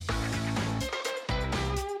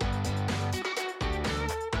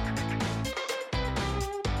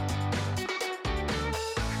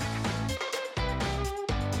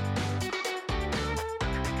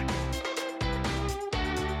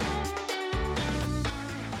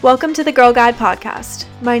Welcome to the Girl Guide podcast.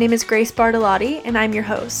 My name is Grace Bartolotti, and I'm your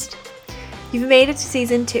host. You've made it to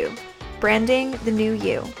season 2, Branding the New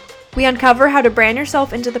You. We uncover how to brand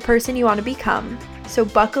yourself into the person you want to become, so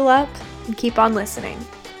buckle up and keep on listening.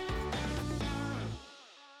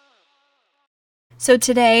 So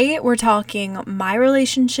today we're talking my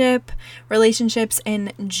relationships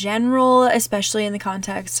in general, especially in the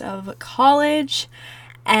context of college.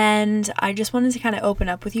 And I just wanted to kind of open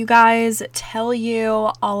up with you guys, tell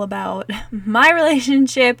you all about my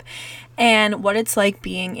relationship and what it's like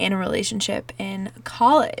being in a relationship in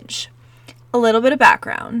college. A little bit of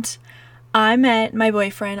background. I met my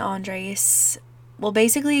boyfriend, Andres. Well,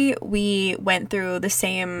 basically, we went through the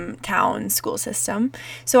same town school system.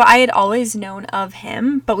 So I had always known of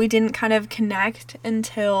him, but we didn't kind of connect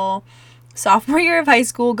until sophomore year of high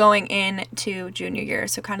school going into junior year.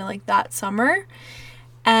 So kind of like that summer.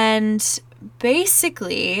 And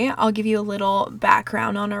basically, I'll give you a little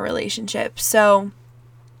background on our relationship. So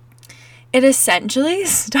it essentially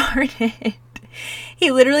started,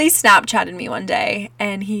 he literally Snapchatted me one day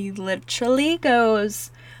and he literally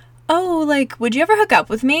goes, "Oh, like, would you ever hook up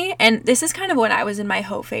with me?" And this is kind of when I was in my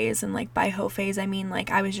hoe phase. And like by hoe phase, I mean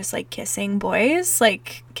like I was just like kissing boys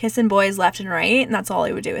left and right. And that's all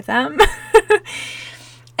I would do with them.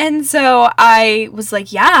 And so I was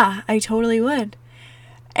like, yeah, I totally would.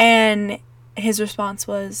 And his response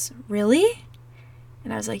was, "Really?"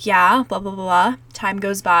 And I was like, "Yeah, blah, blah, blah, blah." Time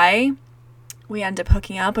goes by. We end up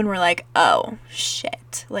hooking up and we're like, oh,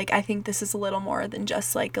 shit. Like, I think this is a little more than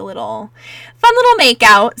just like a little fun little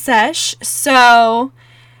make-out sesh. So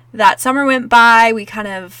that summer went by. We kind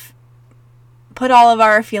of put all of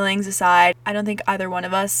our feelings aside. I don't think either one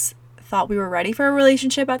of us thought we were ready for a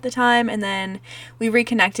relationship at the time. And then we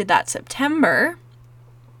reconnected that September.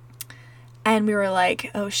 And we were like,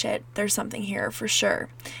 oh shit, there's something here for sure.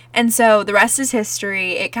 And so the rest is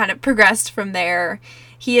history. It kind of progressed from there.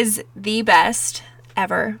 He is the best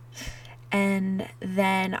ever. And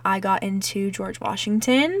then I got into George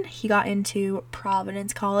Washington. He got into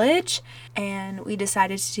Providence College. And we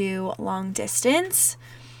decided to do long distance.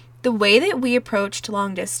 The way that we approached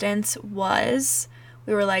long distance was,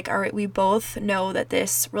 we were like, all right, we both know that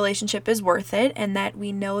this relationship is worth it. And that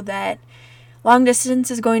we know that long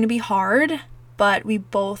distance is going to be hard, but we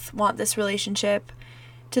both want this relationship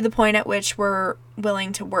to the point at which we're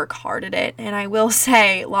willing to work hard at it. And I will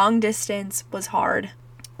say, long distance was hard.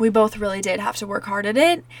 We both really did have to work hard at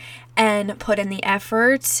it and put in the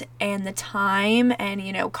effort and the time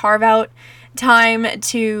and, carve out time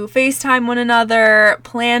to FaceTime one another,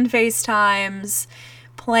 plan FaceTimes,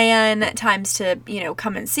 plan times to,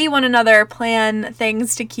 come and see one another, plan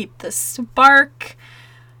things to keep the spark.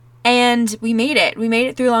 And we made it. We made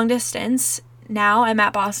it through long distance. Now I'm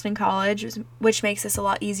at Boston College, which makes this a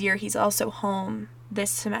lot easier. He's also home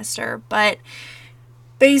this semester. But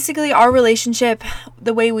basically our relationship,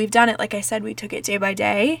 the way we've done it, like I said, we took it day by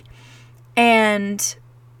day. And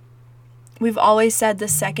we've always said the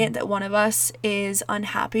second that one of us is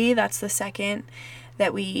unhappy, that's the second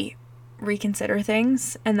that we reconsider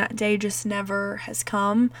things. And that day just never has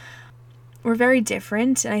come. We're very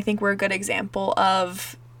different. And I think we're a good example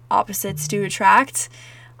of opposites do attract.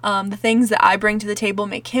 The things that I bring to the table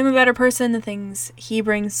make him a better person. The things he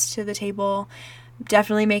brings to the table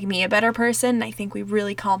definitely make me a better person. I think we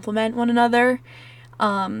really complement one another.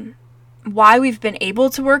 Why we've been able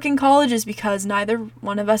to work in college is because neither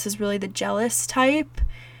one of us is really the jealous type.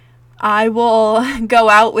 I will go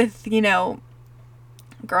out with,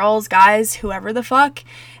 girls, guys, whoever the fuck,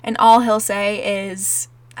 and all he'll say is,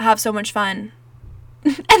 "Have so much fun."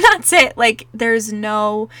 And that's it. Like, there's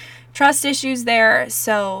no trust issues there.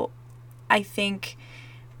 So I think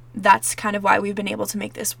that's kind of why we've been able to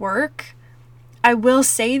make this work. I will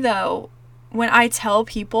say, though, when I tell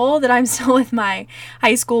people that I'm still with my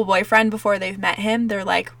high school boyfriend before they've met him, they're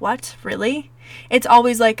like, "What? Really?" It's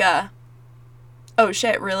always like "Oh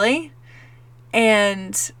shit, really?"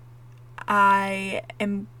 And I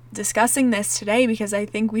am discussing this today because I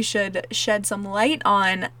think we should shed some light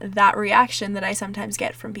on that reaction that I sometimes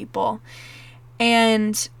get from people.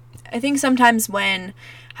 And I think sometimes when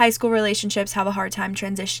high school relationships have a hard time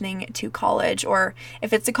transitioning to college, or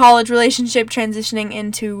if it's a college relationship transitioning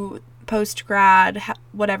into post-grad,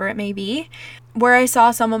 whatever it may be, where I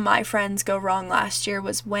saw some of my friends go wrong last year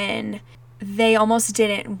was when they almost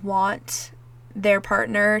didn't want their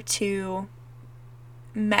partner to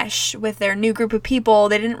mesh with their new group of people.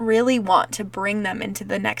 They didn't really want to bring them into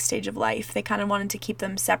the next stage of life. They kind of wanted to keep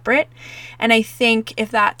them separate. And I think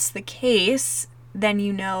if that's the case, then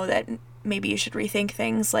you know that maybe you should rethink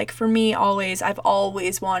things. Like for me, I've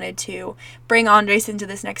always wanted to bring Andres into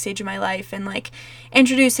this next stage of my life and like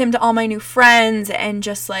introduce him to all my new friends and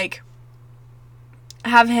just like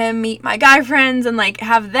have him meet my guy friends and like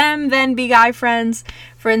have them then be guy friends.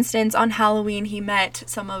 For instance, on Halloween, he met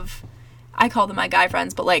I call them my guy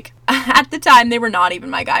friends, but like at the time they were not even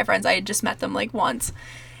my guy friends. I had just met them like once.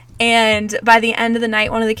 And by the end of the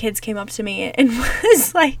night, one of the kids came up to me and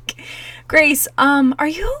was like, Grace, are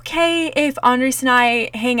you okay if Andres and I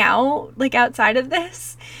hang out like outside of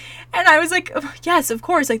this? And I was like, yes, of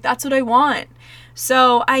course. Like that's what I want.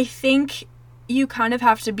 So I think you kind of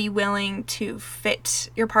have to be willing to fit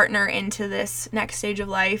your partner into this next stage of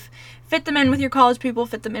life. Fit them in with your college people,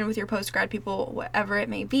 fit them in with your post-grad people, whatever it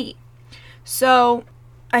may be. So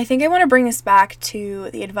I think I want to bring this back to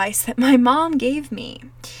the advice that my mom gave me,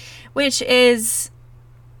 which is,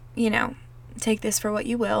 take this for what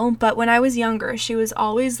you will. But when I was younger, she was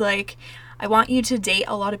always like, I want you to date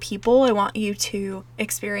a lot of people. I want you to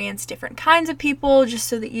experience different kinds of people just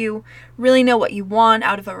so that you really know what you want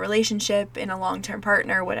out of a relationship, in a long-term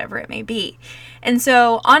partner, whatever it may be. And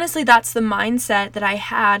so honestly, that's the mindset that I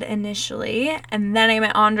had initially. And then I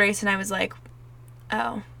met Andres and I was like,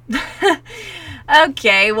 oh,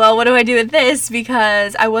 okay, well, what do I do with this?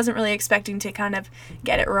 Because I wasn't really expecting to kind of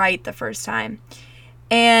get it right the first time.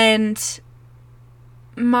 And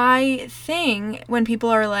my thing when people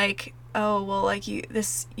are like, oh, well, like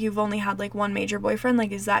you've only had like one major boyfriend,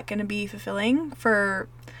 like is that going to be fulfilling for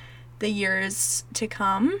the years to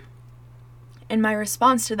come? And my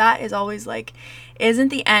response to that is always like, isn't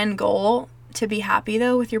the end goal to be happy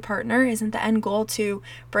though with your partner? Isn't the end goal to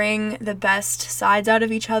bring the best sides out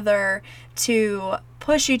of each other, to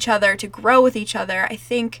push each other, to grow with each other? I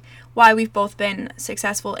think why we've both been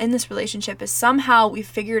successful in this relationship is somehow we've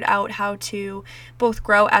figured out how to both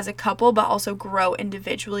grow as a couple but also grow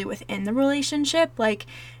individually within the relationship. Like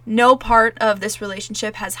no part of this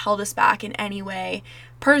relationship has held us back in any way,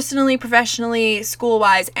 personally, professionally,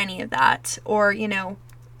 school-wise, any of that, or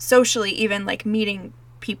socially, even like meeting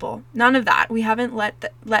people. None of that. We haven't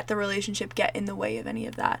let the relationship get in the way of any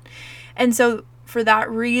of that. And so for that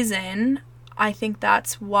reason, I think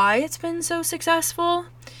that's why it's been so successful.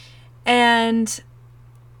 And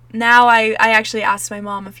now I actually asked my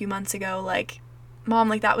mom a few months ago, like, Mom,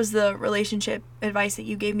 like that was the relationship advice that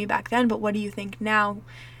you gave me back then, but what do you think now,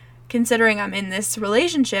 considering I'm in this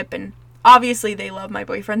relationship? And obviously they love my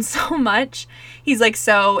boyfriend so much. He's like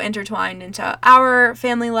so intertwined into our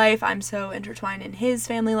family life. I'm so intertwined in his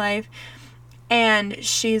family life. And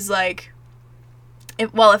she's like,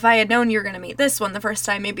 if I had known you're going to meet this one the first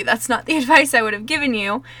time, maybe that's not the advice I would have given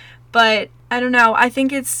you. But I don't know. I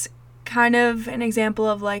think it's kind of an example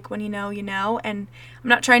of like, when you know, and I'm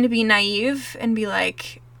not trying to be naive and be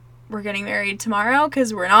like, we're getting married tomorrow,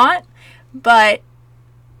 because we're not. But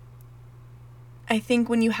I think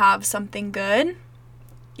when you have something good,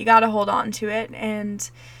 you got to hold on to it, and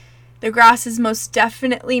the grass is most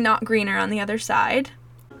definitely not greener on the other side.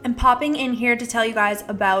 I'm popping in here to tell you guys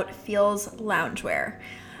about Feels Loungewear.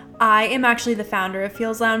 I am actually the founder of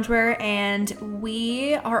Feels Loungewear, and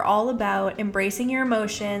we are all about embracing your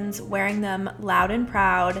emotions, wearing them loud and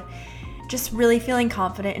proud, just really feeling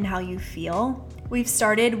confident in how you feel. We've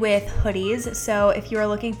started with hoodies, so if you are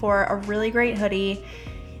looking for a really great hoodie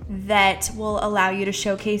that will allow you to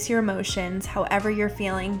showcase your emotions, however you're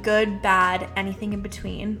feeling, good, bad, anything in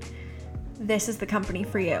between, this is the company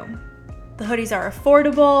for you. The hoodies are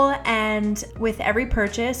affordable, and with every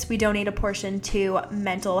purchase, we donate a portion to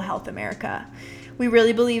Mental Health America. We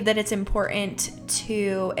really believe that it's important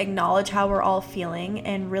to acknowledge how we're all feeling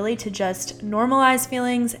and really to just normalize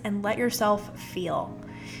feelings and let yourself feel.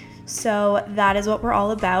 So that is what we're all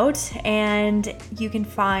about, and you can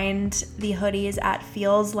find the hoodies at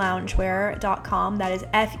feelsloungewear.com. That is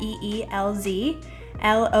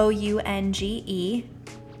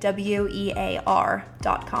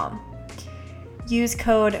FeelsLoungewear.com. Use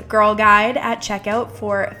code GIRLGUIDE at checkout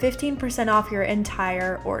for 15% off your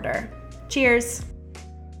entire order. Cheers!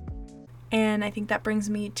 And I think that brings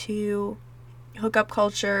me to hookup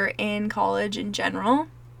culture in college in general.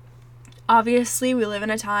 Obviously, we live in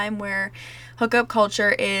a time where hookup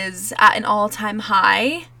culture is at an all-time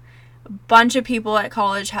high. A bunch of people at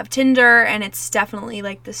college have Tinder, and it's definitely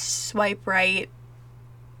like the swipe right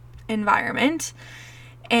environment.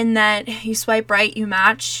 And that you swipe right, you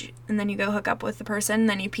match, and then you go hook up with the person, and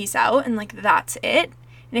then you peace out, and like that's it.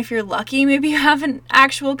 And if you're lucky, maybe you have an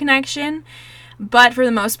actual connection. But for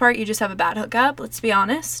the most part, you just have a bad hookup, let's be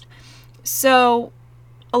honest. So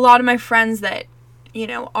a lot of my friends that,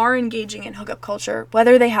 are engaging in hookup culture,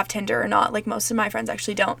 whether they have Tinder or not, like most of my friends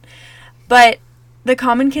actually don't, but the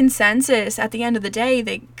common consensus at the end of the day,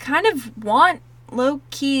 they kind of want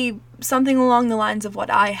low-key something along the lines of what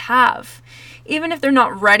I have. Even if they're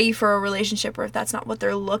not ready for a relationship or if that's not what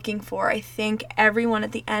they're looking for, I think everyone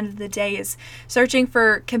at the end of the day is searching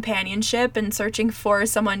for companionship and searching for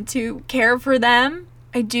someone to care for them.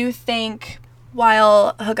 I do think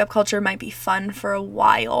while hookup culture might be fun for a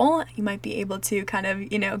while, you might be able to kind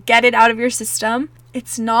of, get it out of your system.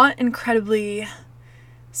 It's not incredibly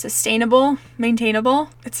sustainable, maintainable.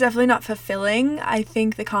 It's definitely not fulfilling. I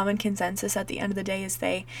think the common consensus at the end of the day is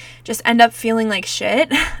they just end up feeling like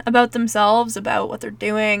shit about themselves, about what they're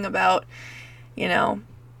doing, about,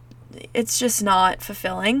 it's just not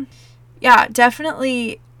fulfilling. Yeah,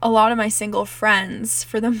 definitely a lot of my single friends,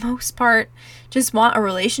 for the most part, just want a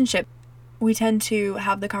relationship. We tend to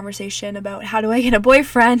have the conversation about how do I get a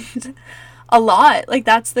boyfriend a lot. Like,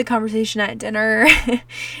 that's the conversation at dinner,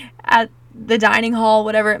 at the dining hall,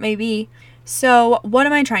 whatever it may be. So what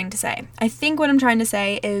am I trying to say? I think what I'm trying to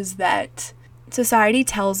say is that society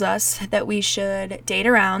tells us that we should date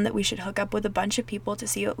around, that we should hook up with a bunch of people to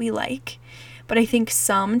see what we like. But I think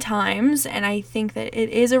sometimes, and I think that it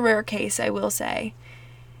is a rare case, I will say,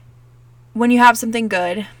 when you have something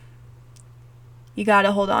good, you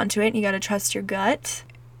gotta hold on to it and you gotta trust your gut.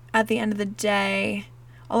 At the end of the day,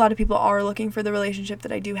 a lot of people are looking for the relationship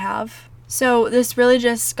that I do have. So this really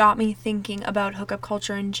just got me thinking about hookup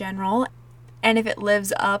culture in general and if it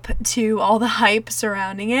lives up to all the hype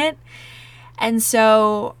surrounding it. And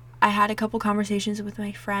so I had a couple conversations with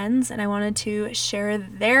my friends and I wanted to share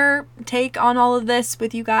their take on all of this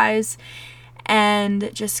with you guys and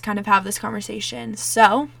just kind of have this conversation.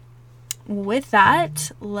 So with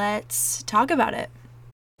that, let's talk about it.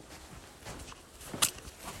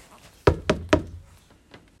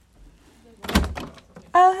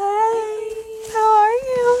 Oh, hey, how are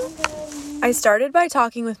you? I started by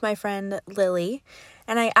talking with my friend Lily,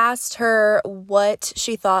 and I asked her what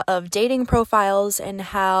she thought of dating profiles and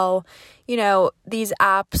how, these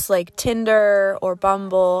apps like Tinder or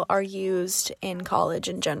Bumble are used in college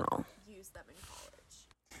in general.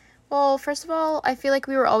 Well, first of all, I feel like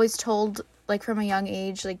we were always told, like, from a young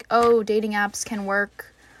age, like, oh, dating apps can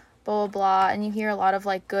work, blah, blah, blah, and you hear a lot of,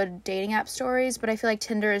 like, good dating app stories, but I feel like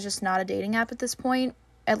Tinder is just not a dating app at this point.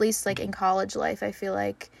 At least, like, in college life, I feel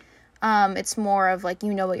like it's more of, like,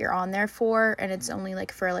 you know what you're on there for, and it's only,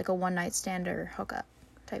 like, for, like, a one-night stand or hookup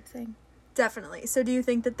type thing. Definitely. So do you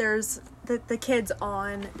think that the kids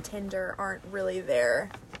on Tinder aren't really there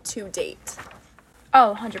to date?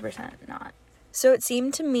 Oh, 100% not. So it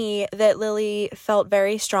seemed to me that Lily felt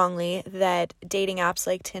very strongly that dating apps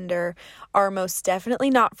like Tinder are most definitely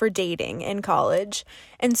not for dating in college.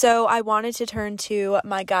 And so I wanted to turn to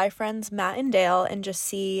my guy friends Matt and Dale and just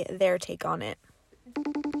see their take on it.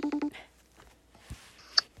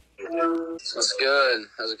 What's good?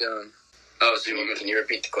 How's it going? Oh, so can you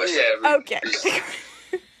repeat the question? Yeah. Okay.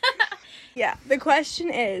 Yeah, the question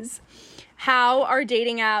is, how are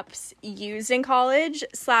dating apps used in college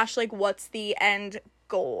 / like what's the end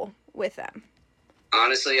goal with them?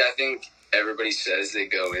 Honestly, I think everybody says they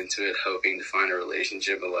go into it hoping to find a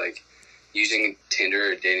relationship, but like using Tinder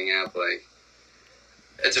or a dating app, like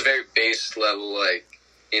it's a very base level like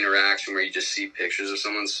interaction where you just see pictures of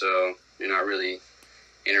someone, so you're not really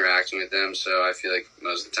interacting with them. So I feel like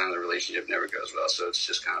most of the time the relationship never goes well, so it's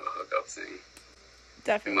just kind of a hookup thing.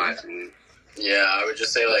 Definitely. In my opinion. Yeah, I would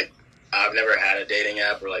just say like I've never had a dating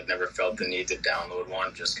app or like never felt the need to download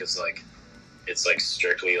one just because like it's like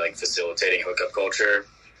strictly like facilitating hookup culture.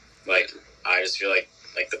 Like I just feel like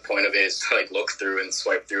the point of it is to like look through and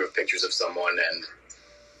swipe through of pictures of someone, and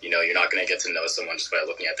you're not going to get to know someone just by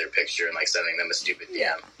looking at their picture and like sending them a stupid DM.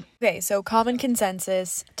 Yeah. Okay, so common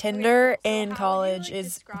consensus, Tinder in college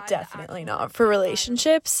is definitely not for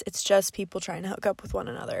relationships. It's just people trying to hook up with one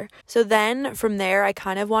another. So then from there, I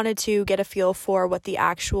kind of wanted to get a feel for what the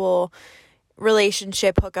actual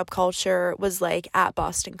relationship hookup culture was like at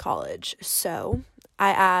Boston College. So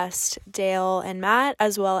I asked Dale and Matt,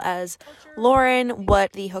 as well as Lauren,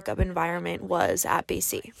 what the hookup environment was at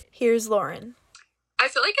BC. Here's Lauren. I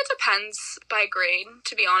feel like it depends by grade,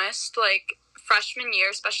 to be honest. Like, freshman year,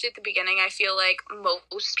 especially at the beginning, I feel like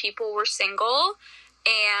most people were single,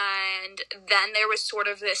 and then there was sort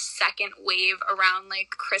of this second wave around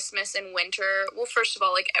like Christmas and winter. Well, first of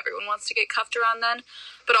all, like everyone wants to get cuffed around then,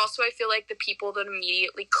 but also I feel like the people that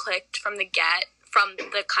immediately clicked from the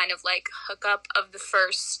kind of like hookup of the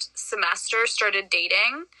first semester started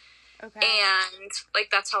dating. Okay. And like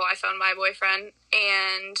that's how I found my boyfriend.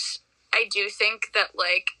 And I do think that,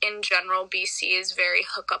 like, in general, BC is very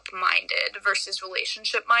hookup-minded versus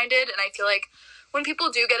relationship-minded, and I feel like when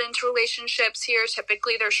people do get into relationships here,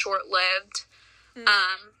 typically they're short-lived.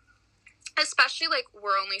 Especially, like,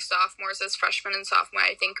 we're only sophomores. As freshmen and sophomore,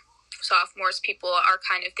 I think sophomores, people are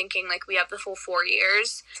kind of thinking, like, we have the full 4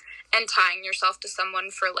 years, and tying yourself to someone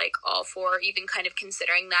for, like, all 4, even kind of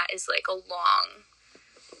considering that is, like, a long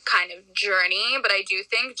kind of journey. But I do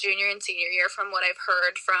think junior and senior year, from what I've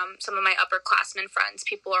heard from some of my upperclassmen friends,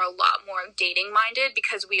 people are a lot more dating-minded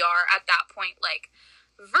because we are, at that point, like,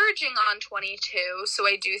 verging on 22, so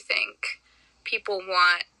I do think people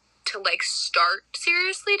want to, like, start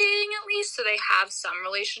seriously dating at least, so they have some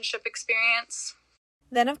relationship experience.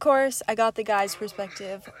 Then, of course, I got the guy's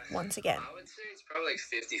perspective once again. I would say it's probably like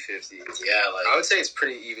 50-50. Yeah, like, I would say it's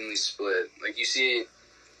pretty evenly split. Like, you see a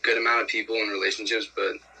good amount of people in relationships,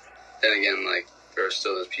 but then again, like, there are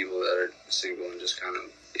still those people that are single and just kind of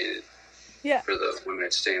in it for the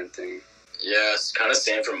one-night stand thing. yeah, it's kind of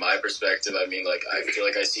same from my perspective. I mean, like, I feel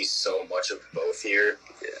like I see so much of both here.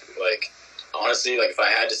 Yeah. Like, honestly, like, if I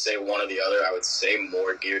had to say one or the other, I would say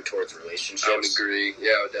more geared towards relationships. I would agree.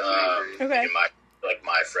 Yeah, I would definitely agree. Okay. Like,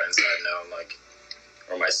 my friends that I've known, like,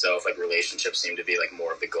 or myself, like, relationships seem to be, like,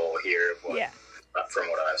 more of the goal here from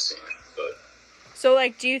what I've seen. But So,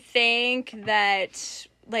 like, do you think that,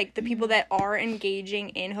 like, the people that are engaging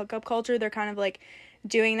in hookup culture, they're kind of, like,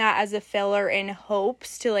 doing that as a filler in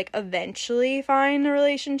hopes to, like, eventually find a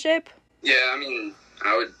relationship? Yeah, I mean,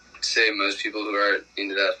 I would say most people who are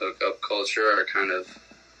into that hookup culture are kind of,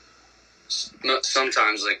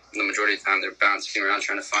 sometimes, like, the majority of the time, they're bouncing around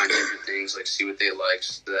trying to find different things, like, see what they like,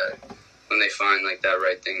 so that when they find, like, that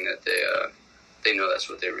right thing, that they know that's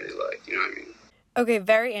what they really like, you know what I mean? Okay,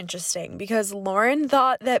 very interesting, because Lauren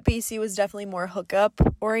thought that BC was definitely more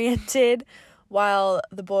hookup-oriented, while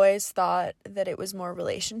the boys thought that it was more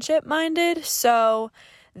relationship-minded. So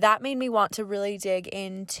that made me want to really dig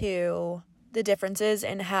into the differences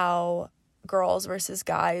in how girls versus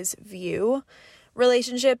guys view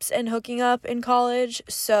relationships and hooking up in college.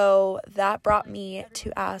 So that brought me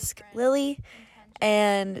to ask Lily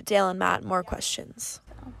and Dale and Matt more questions.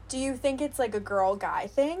 Do you think it's like a girl-guy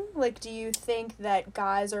thing? Like, do you think that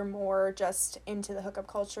guys are more just into the hookup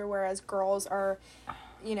culture, whereas girls are,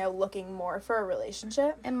 you know, looking more for a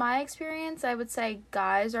relationship? In my experience, I would say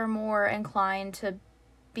guys are more inclined to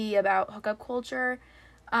be about hookup culture,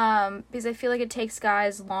 because I feel like it takes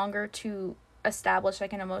guys longer to establish,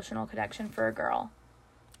 like, an emotional connection for a girl.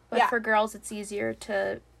 But for girls, it's easier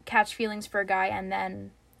to catch feelings for a guy and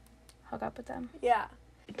then hook up with them. Yeah.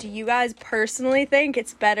 Do you guys personally think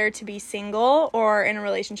it's better to be single or in a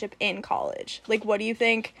relationship in college? Like, what do you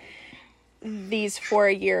think these 4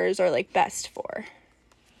 years are, like, best for?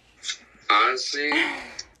 Honestly,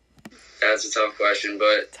 that's a tough question,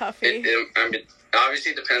 but Tuffy. I mean,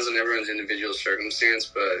 obviously it depends on everyone's individual circumstance,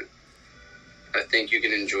 but I think you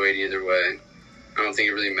can enjoy it either way. I don't think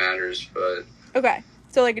it really matters, but Okay.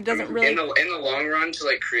 So, like, it doesn't really... in the long run, to,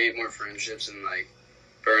 like, create more friendships and, like,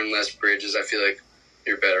 burn less bridges, I feel like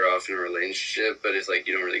you're better off in a relationship. But if, like,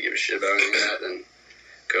 you don't really give a shit about any of that, then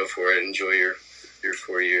go for it. Enjoy your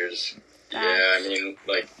 4 years. yeah, I mean,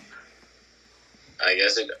 like, I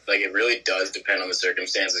guess it really does depend on the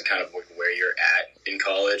circumstances, kind of where you're at in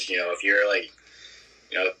college. You know, if you're, like,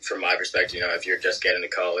 you know, from my perspective, you know, if you're just getting to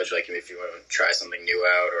college, like, if you want to try something new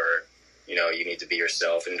out, or, you know, you need to be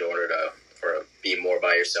yourself in order to, or be more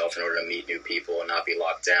by yourself in order to meet new people and not be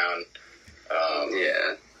locked down.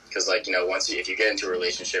 Yeah. Because, like, you know, if you get into a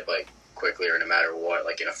relationship, like, quickly or no matter what,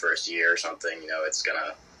 like, in a first year or something, you know, it's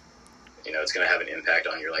gonna have an impact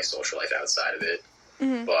on your, like, social life outside of it.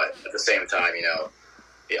 Mm-hmm. But at the same time, you know,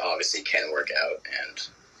 it obviously can work out and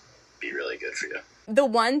be really good for you. The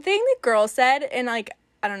one thing that girls said, and, like,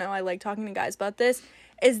 I don't know, I like talking to guys about this,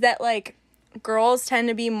 is that, like, girls tend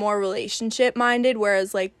to be more relationship-minded,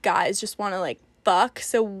 whereas, like, guys just want to, like, fuck.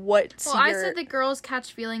 So what's Well, I said that girls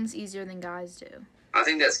catch feelings easier than guys do. I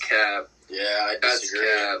think that's cap. Yeah, I That's disagree.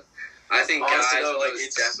 cap. I think Honestly, guys, though, like,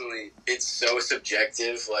 it's definitely... It's so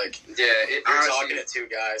subjective. Like, Yeah, you're talking to two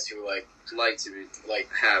guys who, like to be,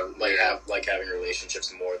 have having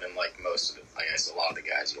relationships more than, like, most of the, I guess, a lot of the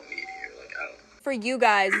guys you'll meet here. Like, I don't know. For you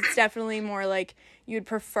guys, it's definitely more, like, you'd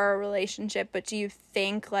prefer a relationship, but do you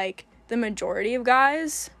think, like, the majority of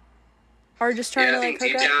guys are just trying to, like,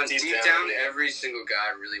 hook up? Deep down, every single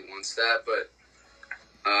guy really wants that, but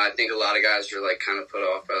I think a lot of guys are, like, kind of put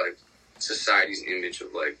off by, like, society's image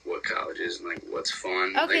of, like, what college is and, like, what's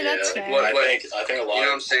fun. Okay, like, that's fair. I think a lot. You know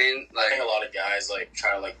what I'm saying? I think a lot of guys, like,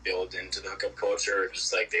 try to, like, build into the hookup culture,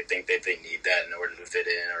 just, like, they think that they need that in order to fit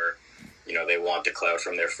in, or, you know, they want the clout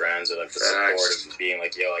from their friends, or, like, the support of being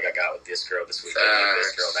like, yo, like, I got with this girl this weekend, like,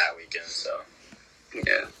 this girl that weekend, so.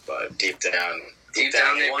 Yeah. But deep down, deep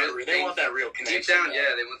down they want that real connection. Deep down,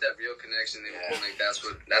 yeah, they want that real connection. Like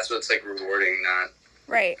that's what's like rewarding, not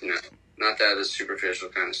right. Not that superficial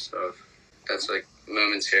kind of stuff. That's like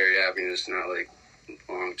momentary happiness, not like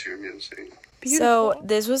long term. You know what I'm saying? Beautiful. So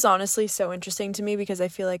this was honestly so interesting to me because I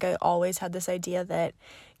feel like I always had this idea that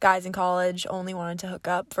guys in college only wanted to hook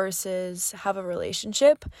up versus have a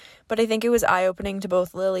relationship. But I think it was eye-opening to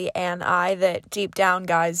both Lily and I that deep down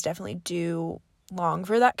guys definitely do long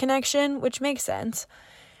for that connection, which makes sense.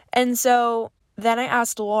 And so then I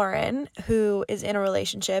asked Lauren, who is in a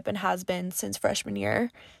relationship and has been since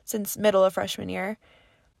middle of freshman year,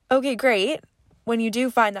 okay, great. When you do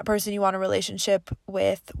find that person you want a relationship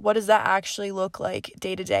with, what does that actually look like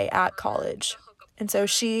day to day at college? And so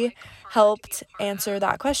she helped answer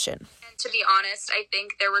that question. And to be honest, I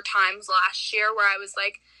think there were times last year where I was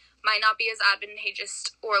like, might not be as advantageous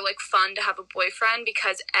or like fun to have a boyfriend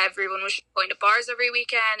because everyone was going to bars every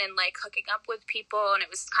weekend and like hooking up with people, and it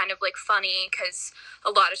was kind of like funny because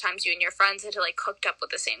a lot of times you and your friends had to like hooked up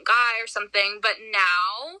with the same guy or something. But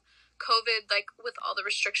now COVID, like with all the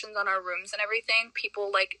restrictions on our rooms and everything,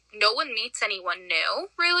 people like no one meets anyone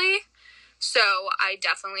new really. So I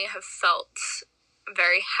definitely have felt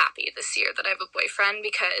very happy this year that I have a boyfriend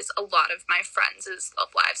because a lot of my friends' love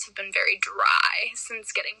lives have been very dry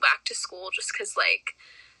since getting back to school, just because like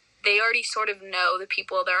they already sort of know the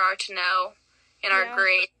people there are to know in our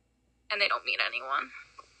grade and they don't meet anyone.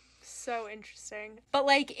 So interesting. But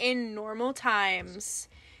like in normal times,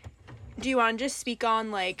 do you want to just speak on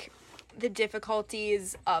like the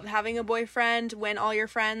difficulties of having a boyfriend when all your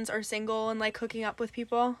friends are single and like hooking up with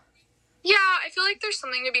people? Yeah, I feel like there's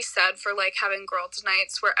something to be said for like having girls'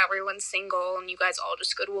 nights where everyone's single and you guys all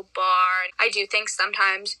just go to a bar. I do think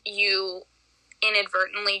sometimes you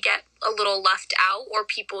inadvertently get a little left out, or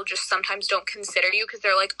people just sometimes don't consider you because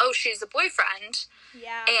they're like, oh, she's a boyfriend.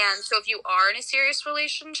 Yeah. And so if you are in a serious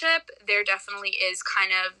relationship, there definitely is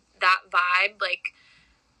kind of that vibe. Like,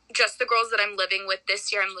 just the girls that I'm living with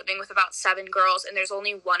this year, I'm living with about 7 girls, and there's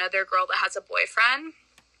only one other girl that has a boyfriend.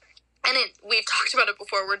 And we've talked about it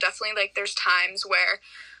before. We're definitely like, there's times where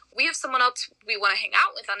we have someone else we want to hang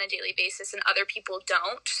out with on a daily basis and other people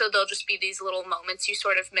don't. So there'll just be these little moments you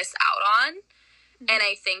sort of miss out on. Mm-hmm. And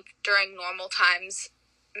I think during normal times,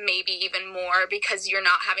 maybe even more, because you're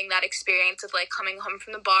not having that experience of like coming home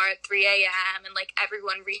from the bar at 3 a.m. and like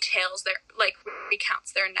everyone recounts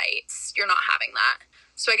their nights. You're not having that.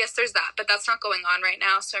 So I guess there's that, but that's not going on right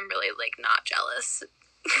now. So I'm really like not jealous.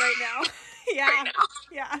 Right now. Yeah. Right now.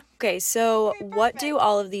 Yeah. Okay, so what do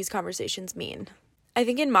all of these conversations mean? I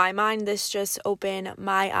think in my mind, this just opened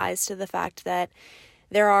my eyes to the fact that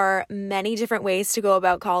there are many different ways to go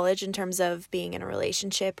about college in terms of being in a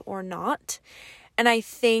relationship or not. And I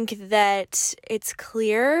think that it's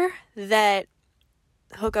clear that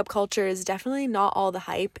hookup culture is definitely not all the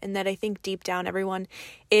hype, and that I think deep down everyone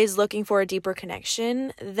is looking for a deeper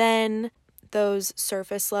connection than those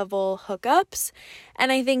surface level hookups.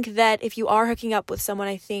 And I think that if you are hooking up with someone,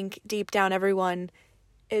 I think deep down everyone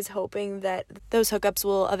is hoping that those hookups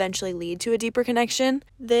will eventually lead to a deeper connection.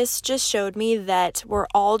 This just showed me that we're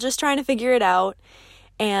all just trying to figure it out,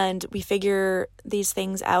 and we figure these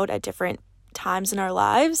things out at different times in our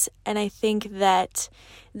lives. And I think that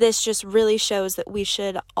this just really shows that we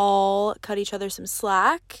should all cut each other some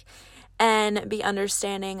slack and be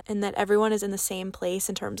understanding, and that everyone is in the same place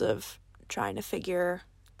in terms of trying to figure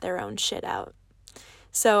their own shit out.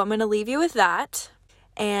 So I'm going to leave you with that,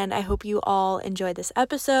 and I hope you all enjoyed this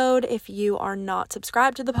episode. If you are not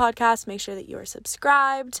subscribed to the podcast, make sure that you are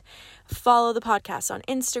subscribed. Follow the podcast on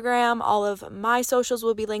Instagram. All of my socials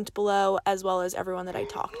will be linked below, as well as everyone that I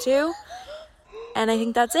talk to. And I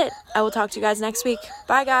think that's it. I will talk to you guys next week.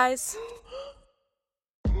 Bye, guys.